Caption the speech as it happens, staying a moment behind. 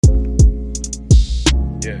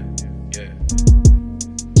Yeah, yeah.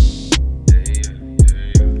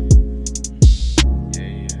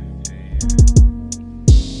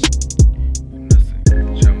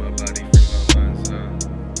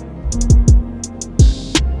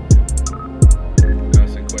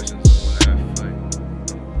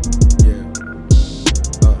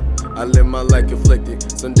 I live my life conflicted.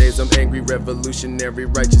 Some days I'm angry, revolutionary,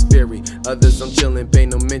 righteous fury. Others I'm chillin', pay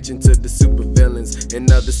no mention to the super villains.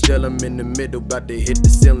 And others still I'm in the middle, about to hit the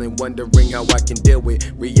ceiling, wondering how I can deal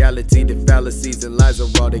with reality. The fallacies and lies are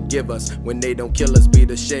all they give us. When they don't kill us, beat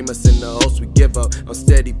us, shame us, and the hopes we give up. I'm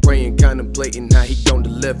steady praying, contemplating how he gon'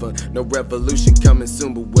 deliver. No revolution coming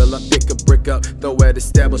soon, but will I pick a brick up? Throw at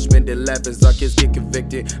establishment that laughs, our kids get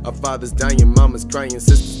convicted. Our fathers dying, mamas crying,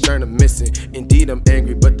 sisters turn them missing. Indeed I'm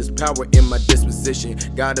angry, but there's power in my disposition.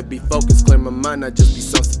 Gotta be focused, clear my mind, not just be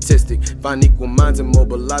some statistic. Find equal minds and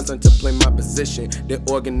mobilize them to play my position. Then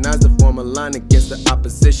organize to form a line against the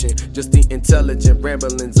opposition. Just the intelligent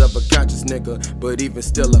ramblings of a conscious nigga. But even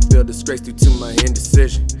still I feel disgrace due to my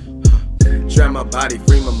indecision. Try my body,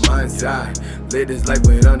 free my mind's eye. Live this life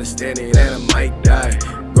with understanding that I might die.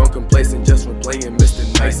 Grown complacent just from playing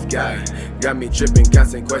Mr. Nice Guy. Got me tripping,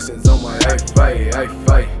 constant questions on why I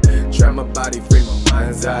fight. Try my body, free my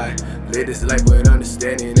mind's eye. Live this life with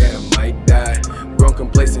understanding that I might die. Grown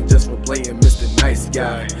complacent just from playing Mr. Nice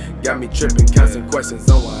Guy. Got me tripping, constant questions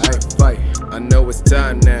on why I fight. I know it's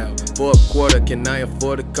time now. Fourth quarter, can I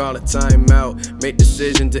afford to call a timeout? Make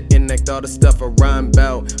decision to enact all the stuff I rhyme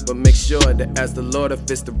about, but make sure that as the Lord if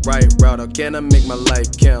it's the right route. How can I make my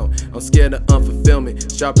life count? I'm scared of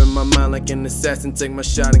unfulfillment. Sharpen my mind like an assassin, take my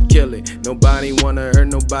shot and kill it. Nobody wanna hurt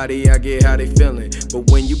nobody, I get how they feeling.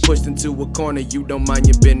 But when you pushed into a corner, you don't mind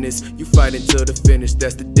your business. You fight until the finish,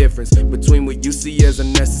 that's the difference between what you see as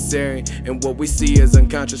unnecessary and what we see as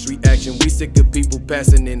unconscious reaction. We sick of people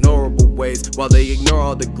passing in horrible ways while they ignore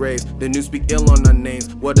all the graves. The news speak ill on our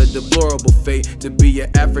names. What a deplorable fate to be an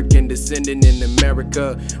African descendant in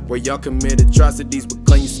America, where y'all commit atrocities but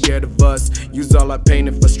claim you scared of us. Use all our pain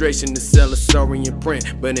and frustration to sell a story in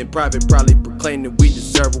print, but in private probably proclaim that we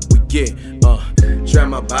deserve what we get. Try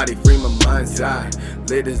my body, free my mind's eye.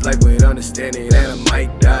 Live this life with understanding that I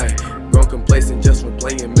might die. Grown complacent just from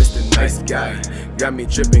playing Mr. Nice Guy. Got me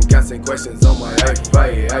tripping, constant questions on why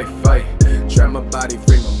I fight. Try my body,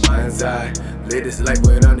 free my mind's eye. Live this life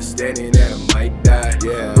with understanding that I might die.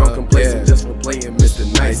 Grown complacent just from playing Mr.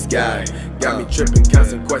 Nice Guy. Got me tripping,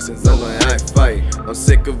 constant questions on why I fight. I'm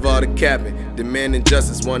sick of all the capping, demanding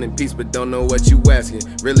justice, wanting peace, but don't know what you asking.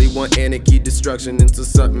 Really want anarchy, destruction until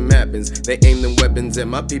something happens. They aim them weapons at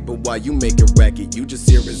my people while you make a racket. You just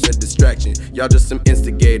here as a distraction. Y'all just some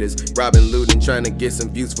instigators, robbing, looting, trying to get some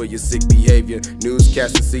views for your sick behavior.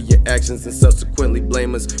 Newscasters see your actions and subsequently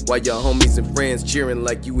blame us, while your homies and friends cheering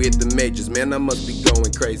like you hit the majors. Man, I must be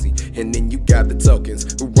going crazy. And then you got the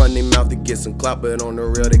tokens who run their mouth to get some clout, but on the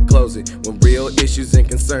real they close it. When real issues and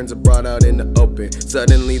concerns are brought out in the open,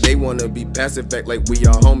 suddenly they wanna be passive, act like we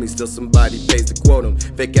are homies till somebody pays to quote them.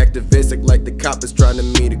 Fake activists act like the cop is trying to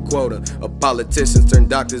meet a quota. Of politicians turn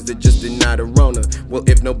doctors that just deny the Rona. Well,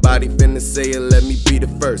 if nobody finna say it, let me be the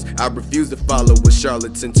first. I refuse to follow a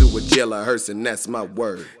charlatan to a jail or hearse, and that's my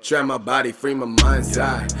word. Try my body, free my mind's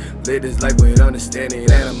eye. Live this life with understanding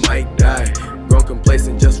that I might die. Grown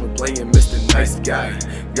complacent just from playing Mr. Nice Guy.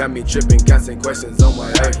 Got me tripping, constant questions on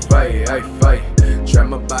why I fight. Try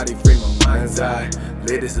my body, free my mind's eye.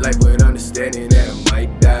 Live this life with understanding that I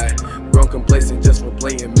might die. Grown complacent just from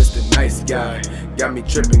playing Mr. Nice Guy. Got me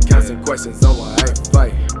tripping, constant questions on why I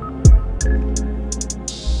fight.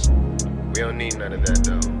 We don't need none of that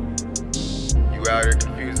though. You out here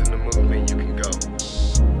confusing the movement, you can go.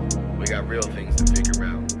 We got real things to figure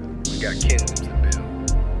out. We got kingdoms to build.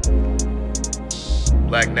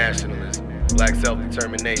 Black nationalism, black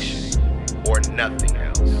self-determination, or nothing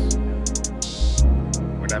else.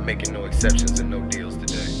 We're not making no exceptions and no deals today.